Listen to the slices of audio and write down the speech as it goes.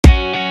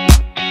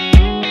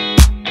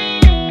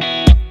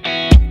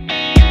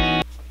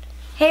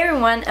Hey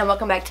everyone, and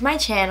welcome back to my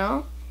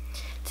channel.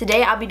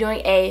 Today I'll be doing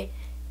a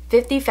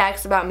 50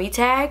 facts about me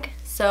tag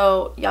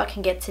so y'all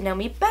can get to know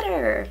me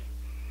better.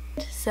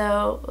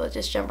 So we'll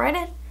just jump right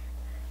in.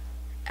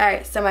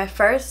 Alright, so my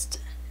first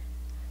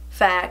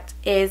fact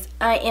is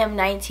I am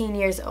 19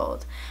 years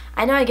old.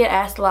 I know I get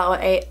asked a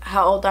lot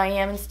how old I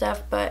am and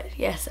stuff, but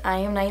yes, I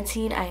am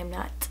 19. I am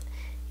not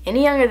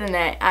any younger than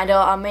that.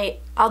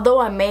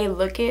 Although I may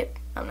look it,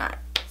 I'm not.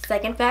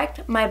 Second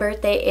fact, my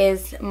birthday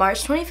is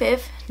March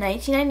 25th,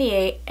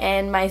 1998,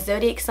 and my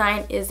zodiac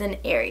sign is an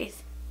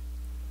Aries.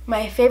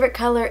 My favorite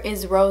color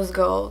is rose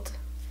gold.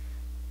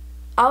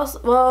 Also,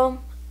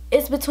 well,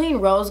 it's between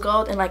rose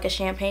gold and like a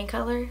champagne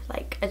color.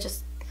 Like I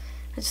just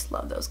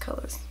love those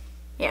colors.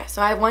 Yeah,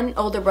 so I have one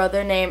older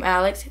brother named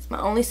Alex. He's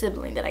my only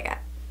sibling that I got.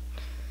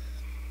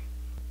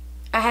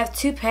 I have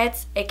two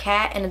pets, a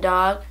cat and a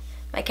dog.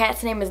 My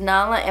cat's name is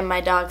Nala and my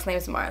dog's name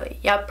is Marley.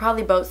 Y'all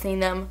probably both seen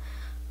them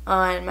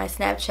on my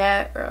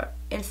Snapchat or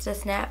Insta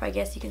Snap, I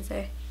guess you can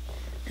say.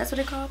 That's what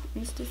it's called?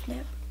 Insta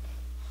Snap.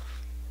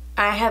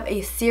 I have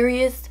a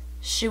serious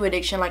shoe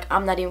addiction. Like,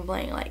 I'm not even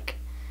playing. Like,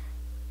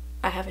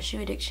 I have a shoe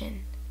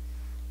addiction.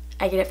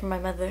 I get it from my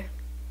mother.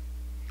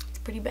 It's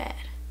pretty bad.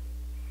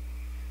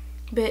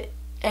 But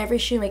every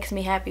shoe makes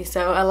me happy,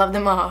 so I love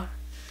them all.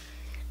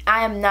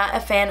 I am not a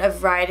fan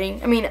of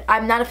riding.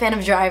 I'm not a fan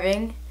of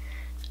driving.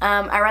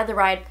 I'd rather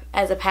ride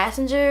as a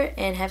passenger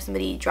and have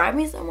somebody drive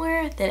me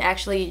somewhere than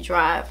actually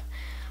drive.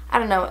 I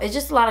don't know. It's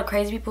just a lot of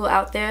crazy people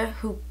out there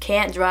who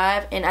can't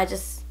drive, and I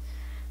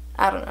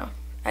don't know.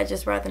 I'd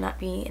just rather not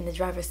be in the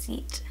driver's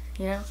seat,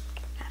 you know?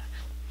 I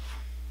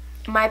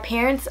don't know. My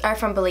parents are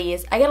from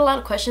Belize. I get a lot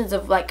of questions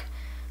of like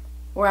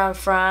where I'm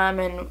from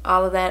and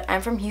all of that.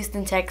 I'm from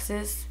Houston,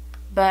 Texas,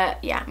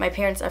 but yeah, my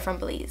parents are from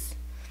Belize.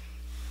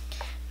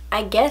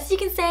 I guess you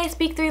can say I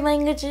speak 3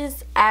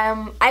 languages.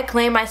 I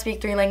claim I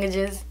speak 3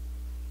 languages.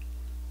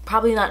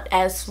 Probably not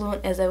as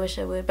fluent as I wish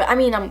I would. But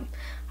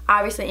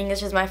obviously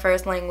English is my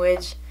first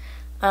language.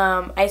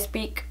 I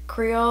speak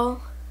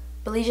Creole,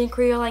 Belizean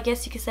Creole, I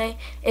guess you could say.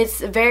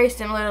 It's very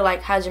similar to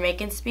like how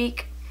Jamaicans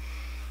speak.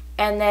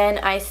 And then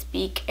I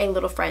speak a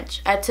little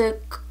French. I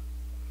took,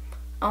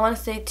 I want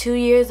to say 2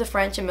 years of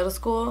French in middle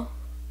school.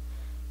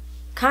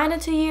 Kind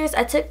of 2 years.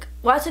 I took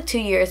 2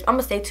 years. I'm going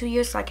to say 2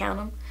 years so I count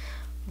them.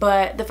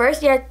 But the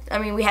first year,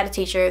 we had a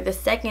teacher. The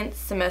second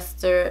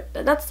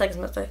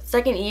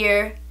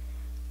year,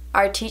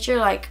 our teacher,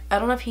 like, I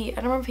don't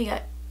remember if he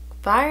got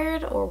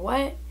fired or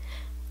what.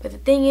 But the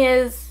thing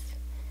is,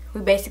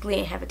 we basically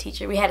didn't have a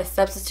teacher. We had a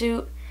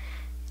substitute,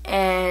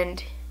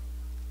 and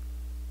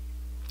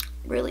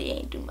really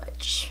ain't do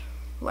much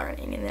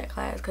learning in that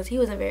class because he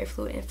wasn't very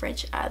fluent in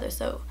French either.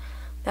 So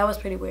that was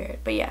pretty weird.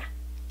 But yeah.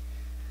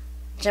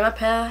 Je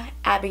m'appelle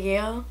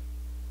Abigail.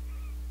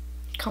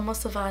 Comment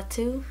ça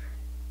va-tu?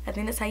 I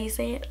think that's how you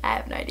say it. I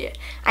have no idea.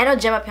 I know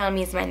Je m'appelle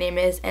means my name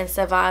is, and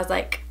ça va is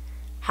like,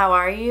 how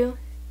are you?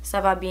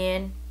 Ça va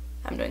bien?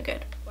 I'm doing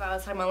good. While I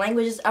was talking about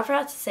languages, I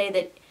forgot to say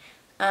that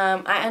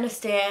I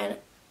understand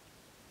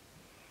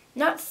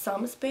not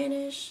some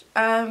Spanish.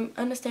 I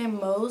understand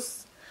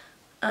most.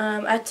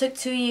 I took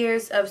 2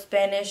 years of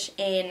Spanish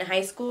in high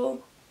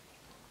school,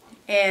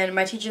 and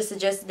my teacher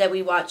suggested that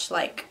we watch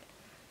like,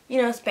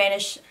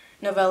 Spanish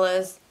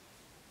novellas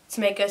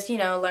to make us,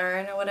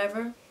 learn or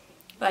whatever.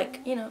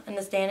 Like,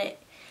 understand it.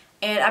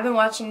 And I've been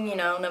watching,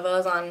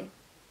 novellas on,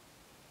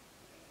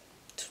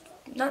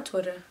 not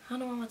Twitter. I don't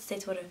know why I want to say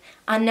Twitter.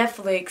 On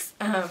Netflix.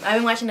 I've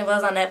been watching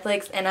novellas on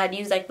Netflix, and I'd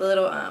use like the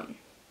little,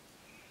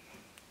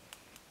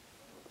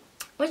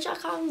 what y'all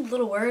call them? The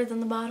little words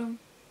on the bottom?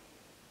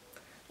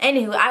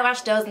 Anywho, I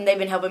watch those, and they've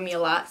been helping me a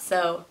lot.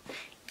 So,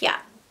 yeah.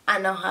 I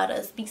know how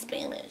to speak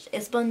Spanish.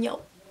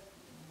 Español.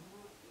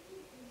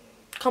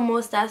 ¿Cómo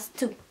estás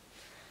tú?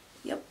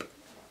 Yep.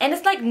 And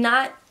it's like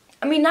not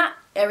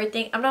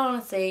everything. I'm not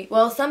gonna say,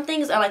 well, some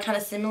things are like kind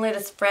of similar to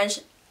French,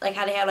 like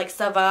how they have like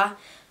ça va,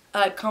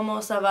 like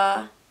comment ça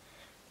va,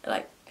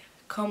 like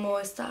como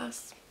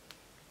estás.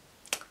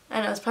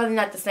 I know it's probably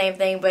not the same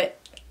thing, but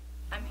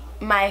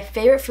my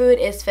favorite food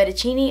is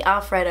fettuccine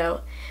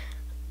alfredo.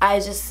 I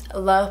just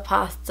love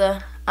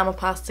pasta. I'm a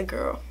pasta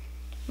girl.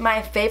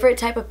 My favorite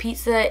type of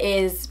pizza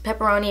is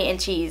pepperoni and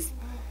cheese.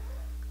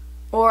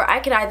 Or I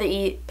could either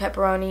eat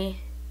pepperoni.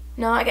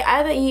 No, I could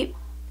either eat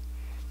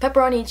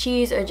pepperoni and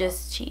cheese or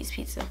just cheese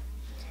pizza.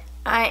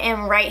 I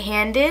am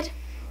right-handed,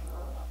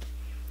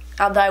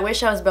 although I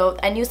wish I was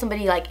both. I knew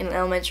somebody like in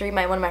elementary,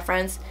 one of my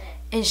friends,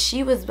 and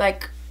she was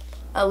like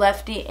a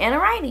lefty and a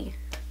righty.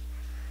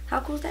 How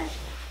cool is that?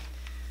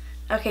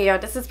 Okay, y'all,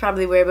 this is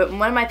probably weird, but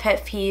one of my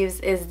pet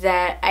peeves is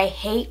that I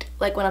hate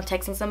like when I'm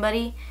texting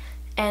somebody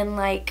and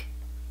like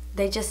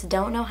they just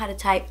don't know how to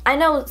type. I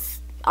know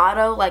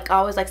Auto like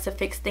always likes to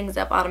fix things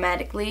up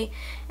automatically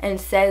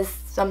and says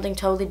something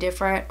totally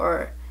different,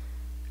 or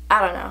I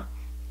don't know.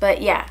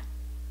 But yeah,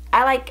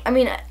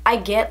 I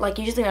get like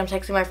usually when I'm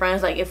texting my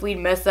friends, like if we'd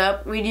mess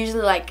up, we'd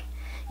usually like,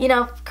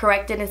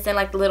 correct it and send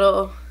like the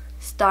little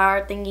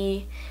star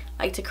thingy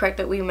like to correct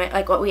what we meant,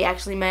 like what we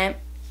actually meant.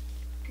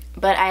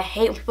 But I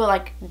hate when people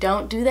like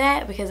don't do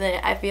that, because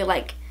I feel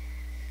like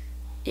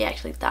you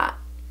actually thought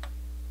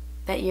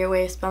that your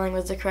way of spelling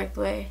was the correct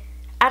way.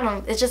 I don't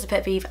know, it's just a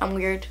pet peeve. I'm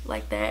weird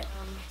like that.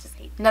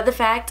 Another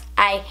fact,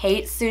 I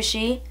hate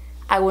sushi.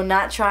 I will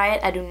not try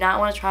it. I do not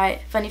want to try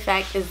it. Funny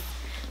fact is,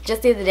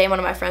 just the other day one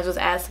of my friends was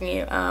asking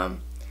me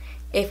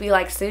if we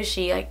like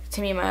sushi, like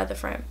to me and my other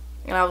friend.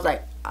 And I was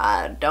like,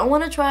 I don't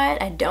want to try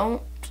it. I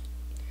don't.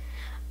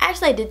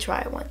 Actually, I did try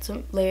it once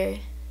with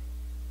Larry.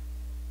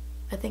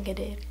 I think I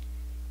did.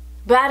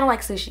 But I don't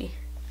like sushi.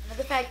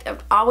 Another fact,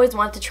 I've always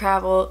wanted to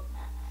travel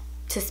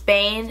to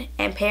Spain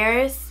and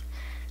Paris.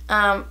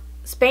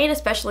 Spain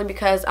especially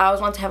because I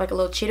always wanted to have like a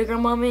little cheetah girl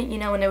moment, you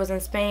know, when it was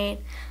in Spain.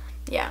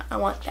 Yeah, I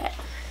want that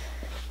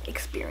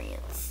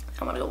experience.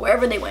 I want to go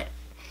wherever they went.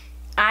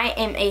 I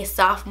am a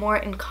sophomore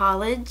in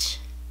college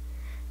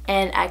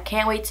and I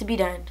can't wait to be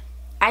done.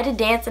 I did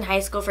dance in high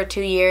school for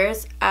 2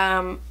 years.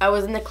 I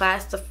was in the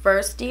class the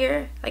first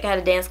year, like I had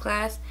a dance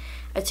class.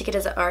 I took it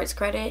as an arts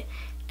credit,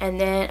 and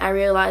then I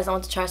realized I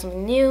wanted to try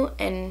something new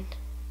and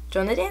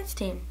join the dance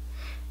team.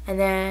 And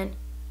then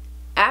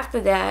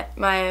after that,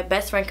 my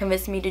best friend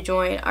convinced me to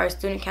join our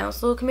student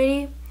council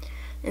committee,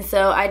 and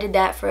so I did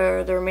that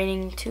for the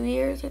remaining 2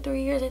 years or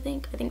 3 years, I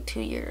think 2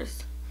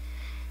 years.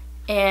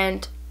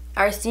 And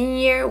our senior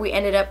year, we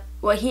ended up,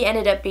 well, he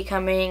ended up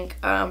becoming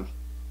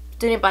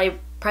student body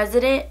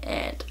president,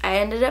 and I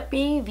ended up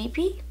being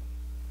VP.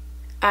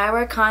 I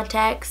wear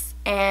contacts,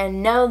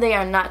 and no, they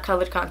are not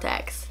colored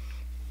contacts.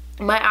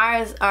 My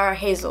eyes are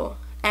hazel,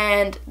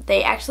 and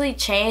they actually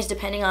change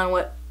depending on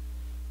what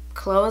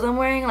clothes I'm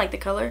wearing, like the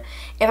color.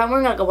 If I'm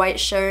wearing like a white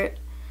shirt,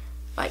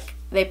 like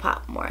they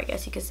pop more, I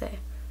guess you could say.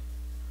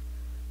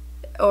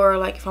 Or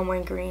like if I'm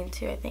wearing green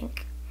too, I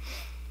think.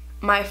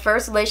 My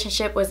first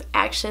relationship was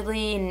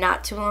actually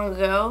not too long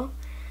ago.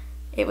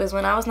 It was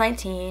when I was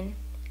 19,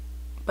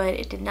 but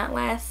it did not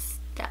last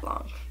that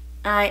long.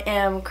 I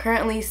am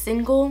currently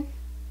single,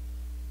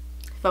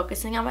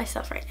 focusing on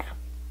myself right now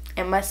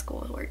and my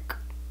schoolwork.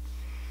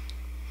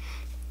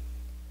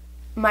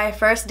 My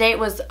first date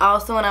was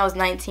also when I was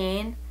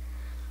 19.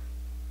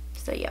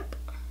 So yep.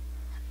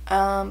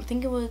 I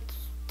think it was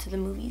to the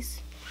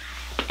movies.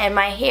 And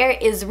my hair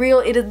is real.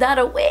 It is not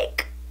a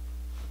wig.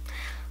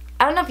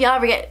 I don't know if y'all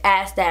ever get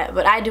asked that,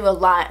 but I do a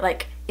lot.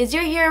 Like, is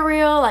your hair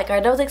real? Like,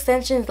 are those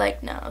extensions?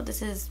 Like, no,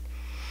 this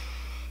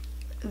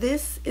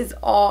is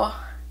all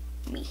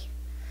me.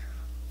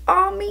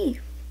 All me.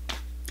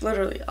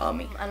 Literally all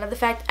me. Another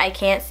fact, I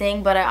can't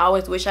sing, but I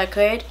always wish I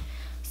could.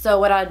 So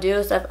what I'll do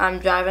is if I'm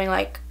driving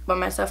like by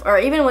myself or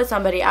even with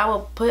somebody, I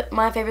will put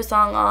my favorite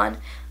song on,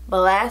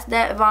 blast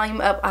that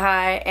volume up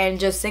high, and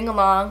just sing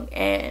along.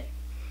 And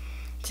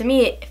to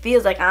me, it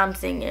feels like I'm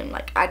singing,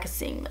 like I could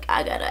sing, like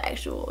I got an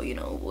actual, you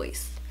know,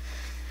 voice.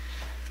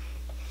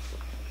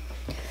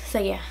 So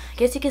yeah, I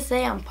guess you could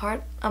say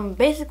I'm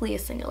basically a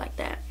singer like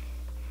that.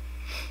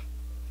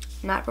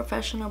 Not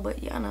professional,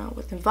 but yeah, I know,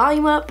 with the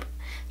volume up.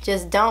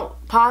 Just don't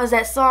pause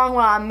that song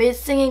while I'm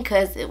mid-singing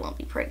because it won't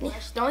be pregnant.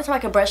 The only time I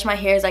can brush my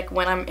hair is like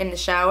when I'm in the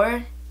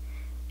shower.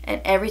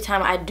 And every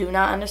time I do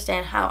not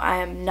understand how I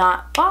am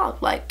not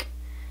bald. Like,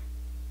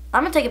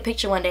 I'm going to take a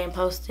picture one day and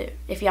post it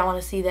if y'all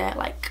want to see that.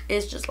 Like,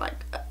 it's just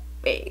like a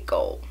big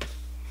goal.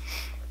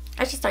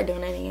 I should start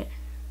donating it.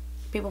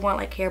 People want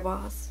like hair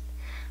balls.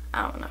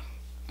 I don't know.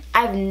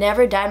 I've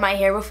never dyed my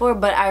hair before,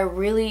 but I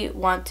really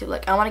want to.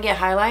 Like, I want to get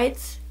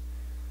highlights.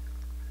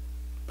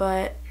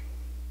 But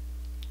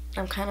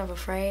I'm kind of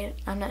afraid.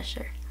 I'm not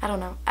sure. I don't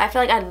know. I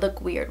feel like I'd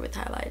look weird with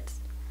highlights.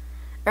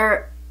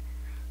 Or,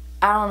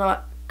 I don't know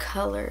what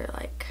color,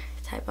 like,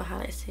 type of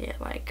highlights to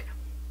get. Like,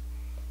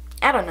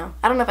 I don't know.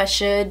 I don't know if I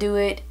should do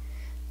it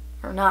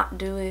or not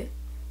do it.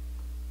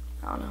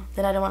 I don't know.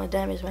 Then I don't want to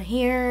damage my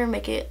hair,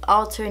 make it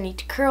alter,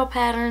 need curl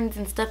patterns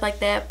and stuff like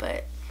that.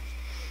 But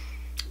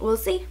we'll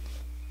see.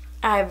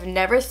 I've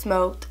never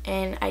smoked,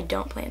 and I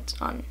don't plan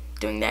on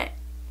doing that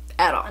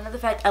at all. Another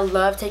fact, I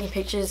love taking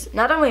pictures,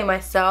 not only of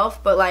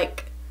myself, but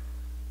like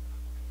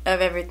of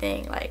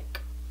everything. Like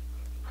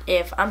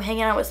if I'm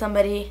hanging out with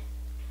somebody,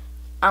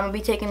 I'm gonna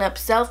be taking up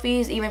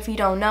selfies, even if you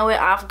don't know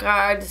it, off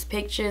guard, just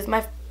pictures.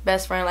 My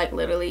best friend, like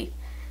literally,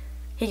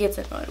 he gets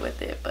annoyed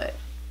with it, but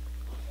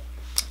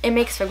it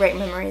makes for great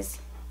memories.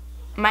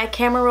 My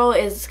camera roll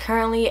is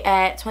currently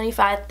at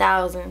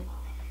 25,000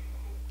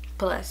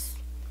 plus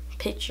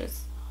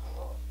pictures.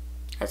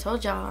 I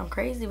told y'all I'm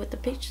crazy with the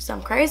pictures.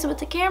 I'm crazy with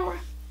the camera.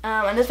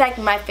 And in fact,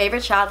 my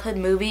favorite childhood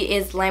movie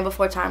is Land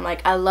Before Time.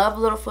 Like, I love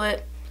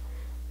Littlefoot.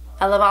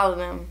 I love all of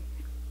them.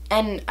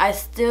 And I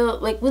still,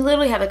 like, we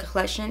literally have like a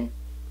collection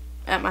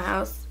at my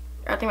house.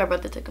 I think my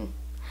brother took them.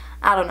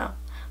 I don't know.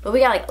 But we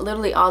got like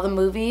literally all the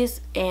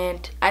movies,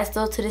 and I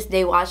still to this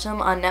day watch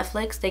them on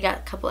Netflix. They got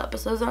a couple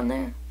episodes on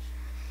there.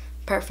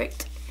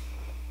 Perfect.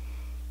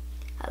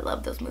 I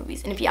love those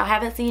movies. And if y'all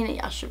haven't seen it,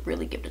 y'all should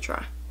really give it a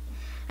try.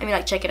 I mean,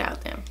 like, check it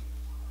out then.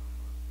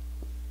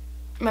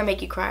 It might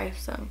make you cry,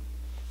 so.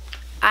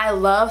 I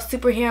love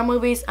superhero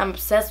movies. I'm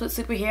obsessed with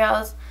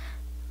superheroes.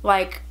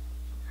 Like,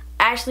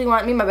 I actually me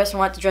and my best friend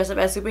wanted to dress up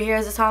as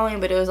superheroes this Halloween,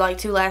 but it was like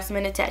too last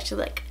minute to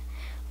actually like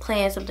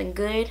plan something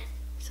good.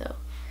 So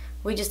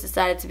we just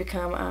decided to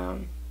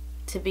become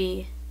to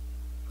be,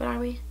 what are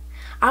we?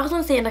 I was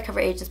going to say undercover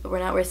agents, but we're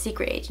not. We're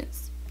secret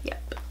agents.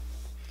 Yep.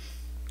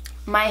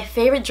 My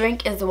favorite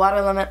drink is the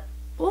watermelon.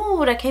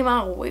 Ooh, that came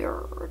out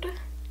weird.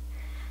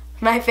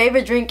 My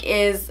favorite drink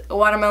is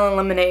watermelon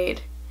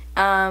lemonade.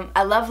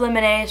 I love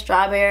lemonade,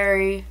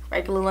 strawberry,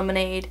 regular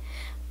lemonade,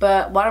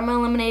 but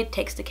watermelon lemonade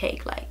takes the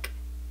cake. Like,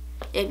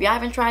 if y'all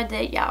haven't tried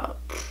that, y'all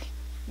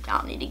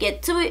need to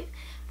get to it.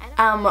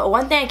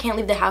 One thing I can't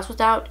leave the house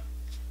without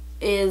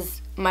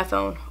is my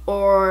phone,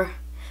 or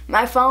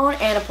my phone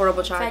and a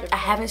portable charger. In fact, I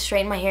haven't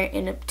straightened my hair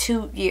in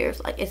 2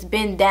 years. Like, it's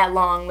been that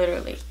long,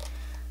 literally.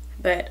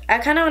 But I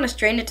kind of want to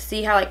straighten it to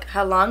see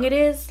how long it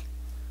is,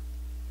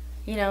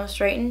 you know,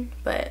 straighten.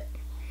 But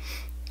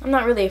I'm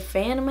not really a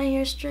fan of my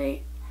hair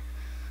straight.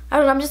 I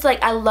don't know, I'm just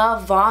like, I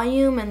love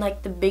volume and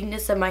like the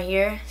bigness of my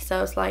hair.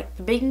 So it's like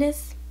the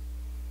bigness.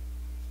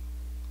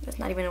 That's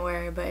not even a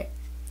word, but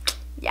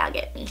y'all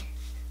get me.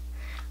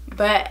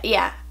 But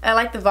yeah, I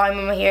like the volume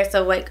of my hair.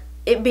 So like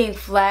it being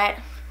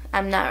flat,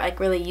 I'm not like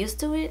really used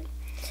to it.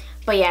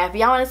 But yeah, if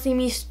y'all want to see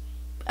me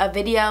a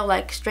video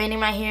like straightening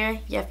my hair,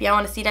 yeah, if y'all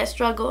want to see that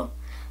struggle,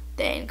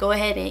 then go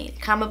ahead and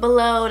comment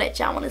below that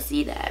y'all want to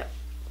see that,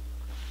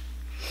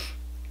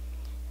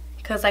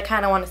 because I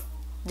kind of want to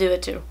do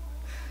it too.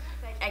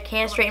 I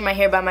can't straighten my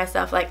hair by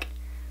myself. Like,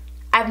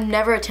 I've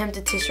never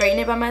attempted to straighten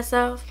it by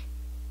myself,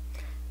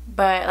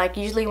 but like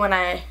usually when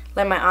I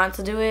let my aunt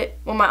to do it,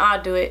 when my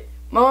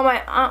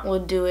aunt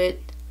will do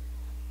it,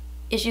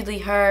 it's usually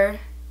her,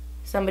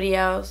 somebody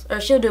else,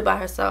 or she'll do it by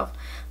herself,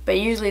 but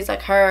usually it's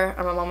like her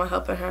or my mama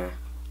helping her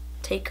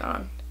take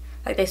on.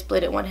 Like, they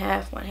split it one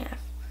half.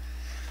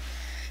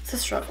 It's a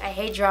struggle. I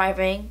hate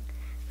driving,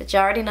 but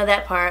y'all already know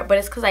that part. But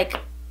it's because like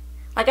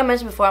I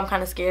mentioned before, I'm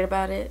kind of scared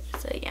about it.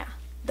 So yeah.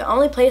 The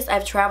only place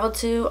I've traveled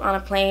to on a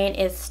plane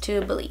is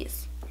to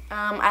Belize.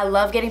 I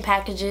love getting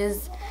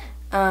packages,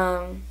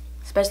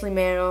 especially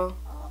mail,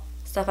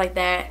 stuff like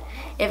that.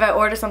 If I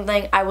order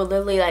something, I will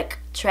literally like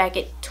track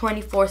it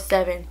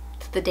 24/7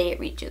 to the day it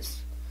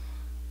reaches.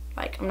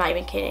 Like, I'm not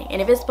even kidding.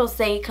 And if it's supposed to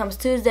say it comes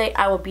Tuesday,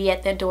 I will be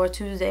at their door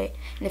Tuesday.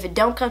 And if it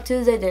don't come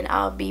Tuesday, then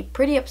I'll be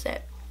pretty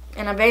upset.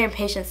 And I'm very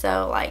impatient,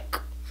 so like,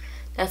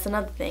 that's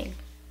another thing.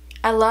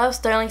 I love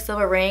sterling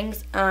silver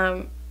rings.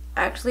 I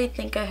actually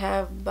think I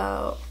have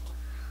about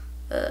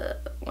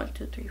 1,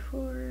 2, 3,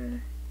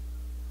 4,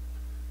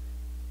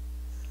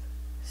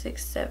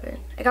 6, 7.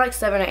 I got like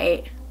 7 or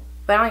 8,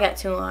 but I only got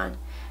 2 on.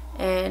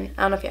 And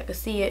I don't know if y'all can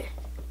see it.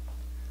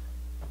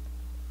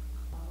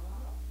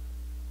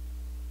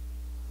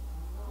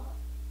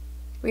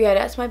 But yeah,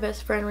 that's my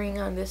best friend ring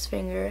on this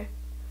finger.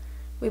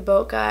 We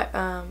both got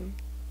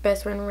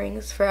best friend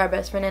rings for our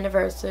best friend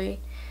anniversary.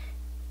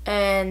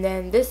 And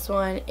then this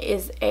one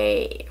is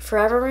a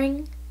forever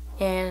ring,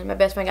 and my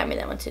best friend got me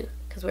that one too,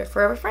 because we're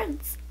forever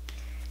friends.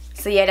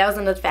 So yeah, that was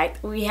another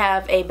fact. We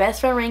have a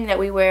best friend ring that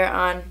we wear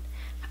on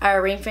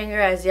our ring finger,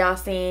 as y'all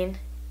seen.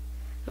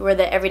 We wear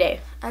that every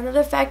day.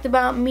 Another fact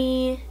about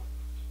me,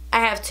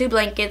 I have 2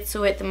 blankets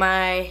with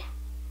my,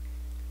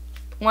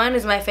 one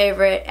is my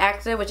favorite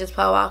actor, which is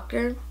Paul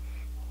Walker,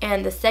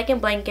 and the second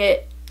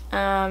blanket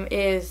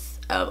is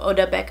of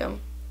Odell Beckham.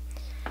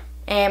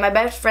 And my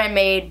best friend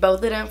made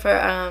both of them for,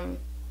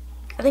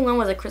 I think one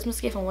was a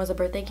Christmas gift and one was a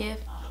birthday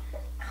gift.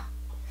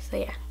 So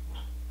yeah.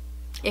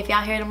 If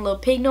y'all hear them little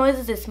pig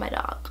noises, it's my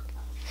dog.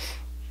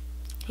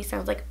 He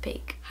sounds like a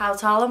pig. How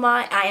tall am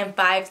I? I am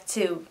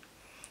 5'2".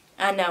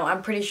 I know,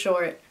 I'm pretty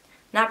short.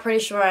 Not pretty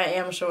sure, I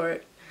am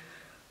short.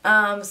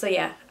 So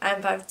yeah,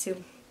 I'm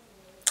 5'2".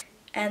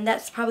 And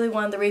that's probably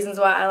one of the reasons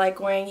why I like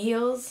wearing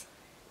heels.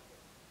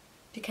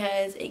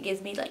 Because it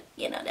gives me like,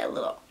 you know, that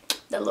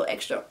little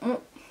extra.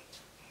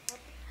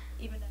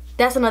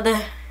 That's another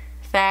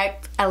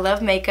fact. I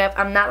love makeup.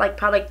 I'm not like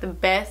probably like the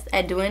best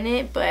at doing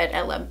it, but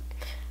I love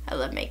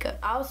makeup.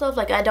 Also, if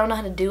like I don't know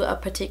how to do a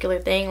particular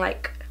thing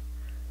like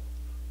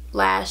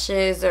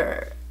lashes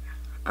or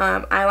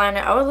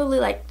eyeliner, I would literally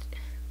like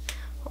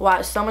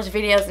watch so much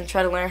videos and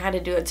try to learn how to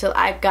do it until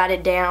I got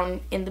it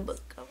down in the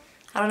book.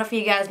 I don't know if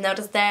you guys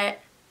noticed that,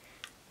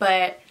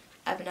 but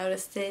I've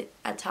noticed it.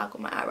 I talk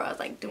with my eyebrows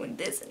like doing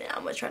this, and then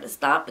I'm gonna try to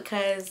stop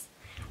because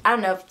I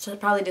don't know, it's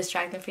probably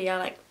distracting for y'all.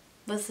 Like,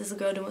 what's this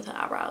girl doing with her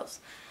eyebrows?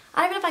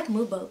 I don't even know if I can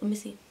move both. Let me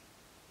see.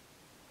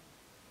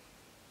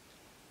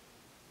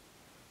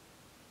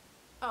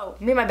 Oh,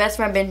 me and my best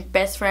friend been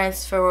best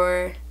friends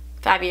for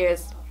 5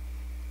 years.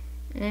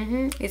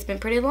 It's been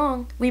pretty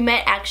long. We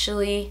met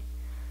actually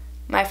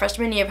my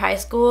freshman year of high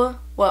school.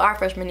 Well, our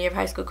freshman year of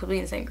high school, because we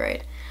in the same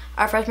grade.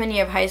 Our freshman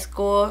year of high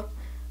school.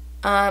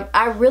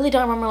 I really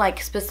don't remember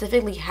like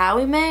specifically how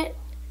we met,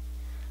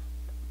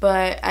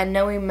 but I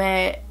know we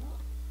met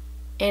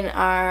in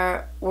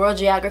our world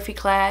geography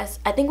class.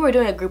 I think we were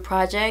doing a group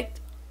project.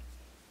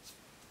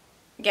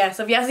 Yeah,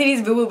 so if y'all see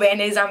these boo-boo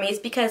band-aids on me, it's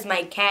because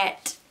my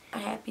cat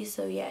not happy.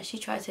 So yeah, she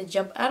tried to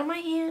jump out of my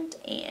hand,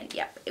 and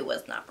yep, it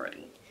was not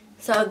pretty.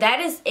 So that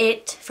is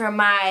it for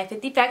my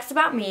 50 facts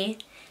about me.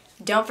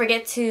 Don't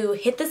forget to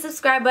hit the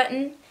subscribe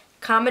button,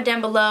 comment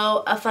down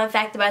below a fun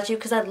fact about you,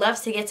 because I'd love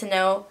to get to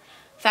know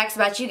facts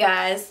about you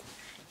guys.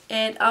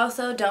 And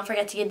also, don't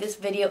forget to give this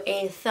video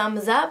a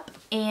thumbs up,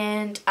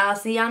 and I'll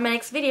see you on my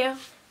next video.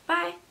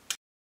 Bye!